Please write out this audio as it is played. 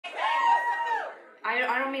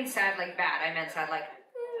I don't mean sad like bad. I meant sad like.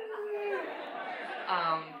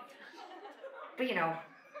 But you know,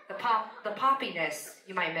 the poppiness,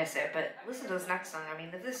 you might miss it. But listen to this next song. I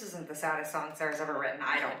mean, if this isn't the saddest song Sarah's ever written,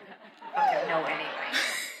 I don't fucking know anything.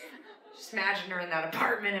 Just imagine her in that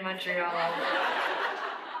apartment in Montreal. I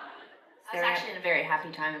was actually in a very happy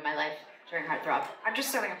time in my life during Heartthrob. I'm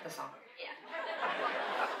just setting up the song. Yeah.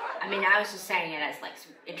 I mean, I was just saying it as like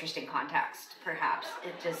some interesting context, perhaps.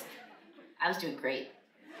 I was doing great.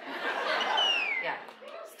 Yeah.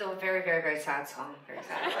 Still a very, very, very sad song. Very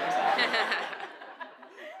sad. Very sad.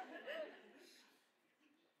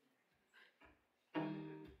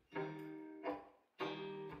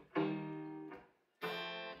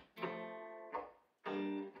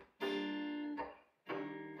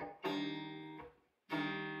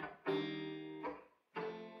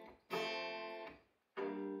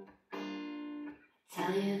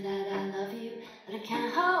 Tell you that I love you, but I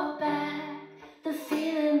can't hold back. The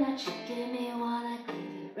feeling that you give me, wanna give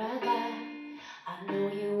it right back. I know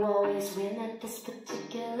you always win at this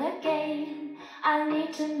particular game. I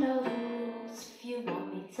need to know the rules if you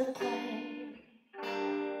want me to play.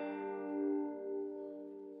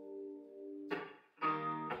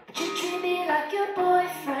 But you treat me like your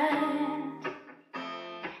boyfriend,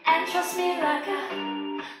 and trust me like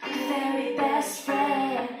a very best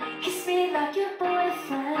friend. Kiss me like your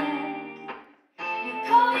boyfriend. You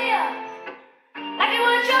call me up like you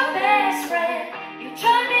were your best friend. You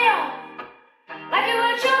turn me on like you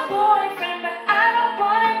were your boyfriend. But I don't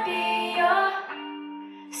wanna be your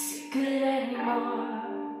secret anymore.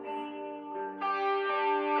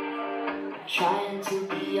 I'm trying to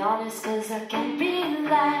be honest, cause I can't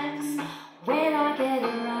relax. When I get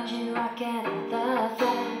around you, I get all the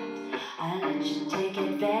facts. I let you take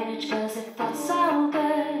advantage cause it felt so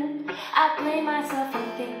good. I blame myself for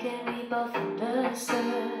thinking we both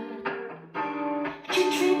understood. But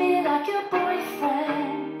you treat me like your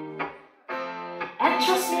boyfriend, and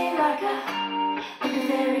trust me like a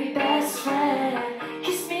very best friend.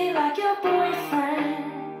 Kiss me like your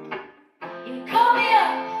boyfriend. You call me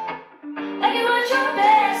up like you were your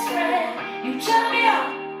best friend. You turn me on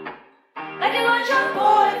like you were your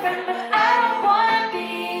boyfriend. But I don't wanna be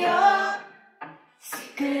your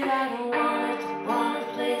secret. I don't wanna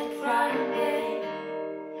play the front game.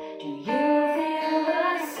 Do you feel the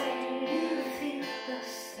same? Do you feel the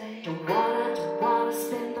same? Don't wanna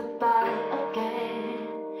spin the bottle again.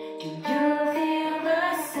 Do you feel the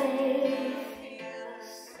same?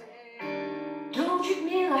 Don't treat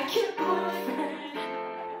me like your boyfriend,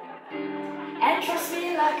 and trust me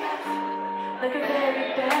like a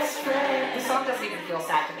very best friend. The song doesn't even feel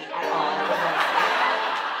sad to me at all.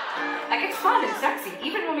 Like, it's fun and sexy,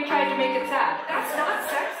 even when we tried to make it sad. That's not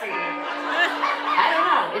sexy. I don't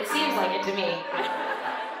know, it seems like it to me.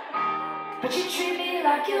 But you treat me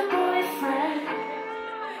like your boyfriend,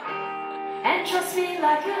 and trust me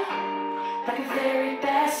like a very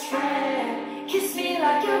best friend. Kiss me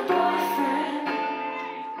like your boyfriend.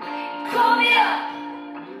 Call me up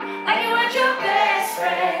like you were your best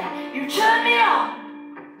friend. You turn me on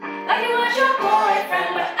like you were your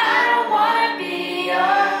boyfriend. But I don't wanna be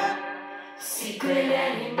your secret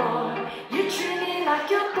anymore. You treat me like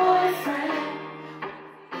your boyfriend,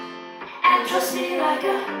 and trust me like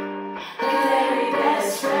a very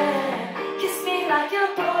best friend. Kiss me like your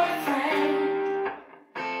boyfriend,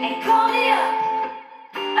 and call me up